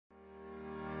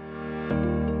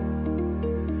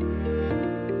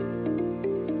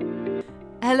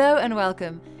Hello and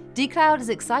welcome. dCloud is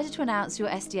excited to announce your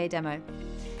SDA demo.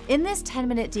 In this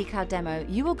 10-minute dCloud demo,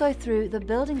 you will go through the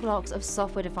building blocks of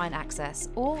software-defined access,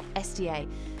 or SDA,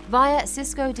 via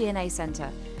Cisco DNA Center,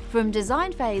 from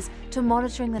design phase to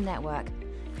monitoring the network.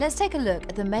 Let's take a look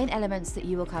at the main elements that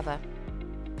you will cover.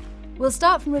 We'll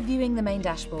start from reviewing the main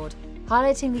dashboard,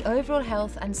 highlighting the overall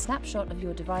health and snapshot of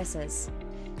your devices.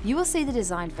 You will see the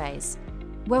design phase,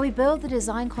 where we build the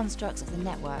design constructs of the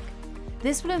network.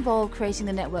 This will involve creating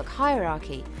the network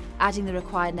hierarchy, adding the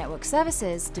required network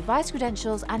services, device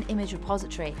credentials, and image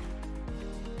repository.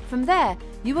 From there,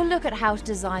 you will look at how to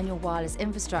design your wireless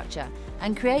infrastructure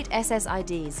and create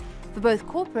SSIDs for both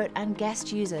corporate and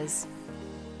guest users.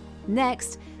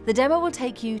 Next, the demo will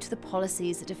take you to the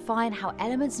policies that define how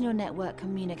elements in your network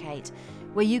communicate,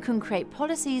 where you can create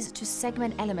policies to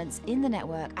segment elements in the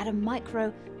network at a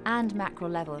micro and macro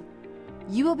level.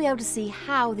 You will be able to see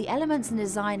how the elements in the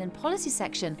design and policy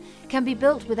section can be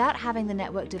built without having the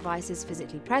network devices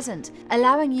physically present,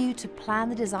 allowing you to plan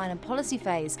the design and policy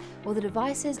phase while the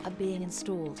devices are being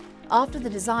installed. After the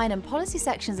design and policy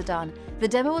sections are done, the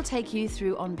demo will take you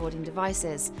through onboarding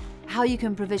devices, how you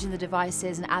can provision the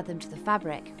devices and add them to the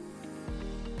fabric.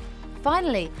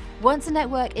 Finally, once the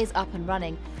network is up and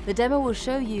running, the demo will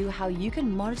show you how you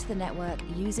can monitor the network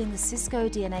using the Cisco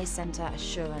DNA Center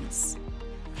assurance.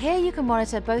 Here you can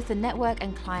monitor both the network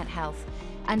and client health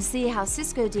and see how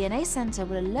Cisco DNA Center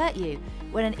will alert you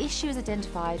when an issue is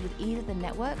identified with either the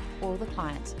network or the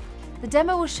client. The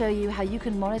demo will show you how you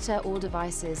can monitor all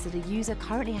devices that a user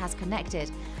currently has connected,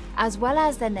 as well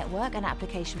as their network and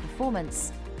application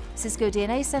performance. Cisco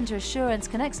DNA Center Assurance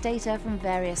connects data from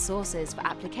various sources for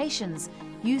applications,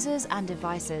 users, and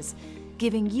devices,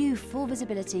 giving you full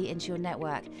visibility into your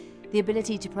network, the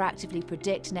ability to proactively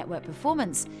predict network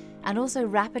performance, and also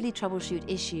rapidly troubleshoot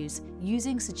issues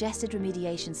using suggested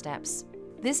remediation steps.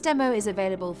 This demo is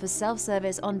available for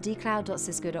self-service on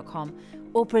dcloud.cisco.com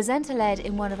or presenter-led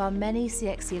in one of our many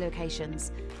CXC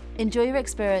locations. Enjoy your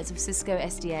experience of Cisco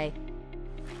SDA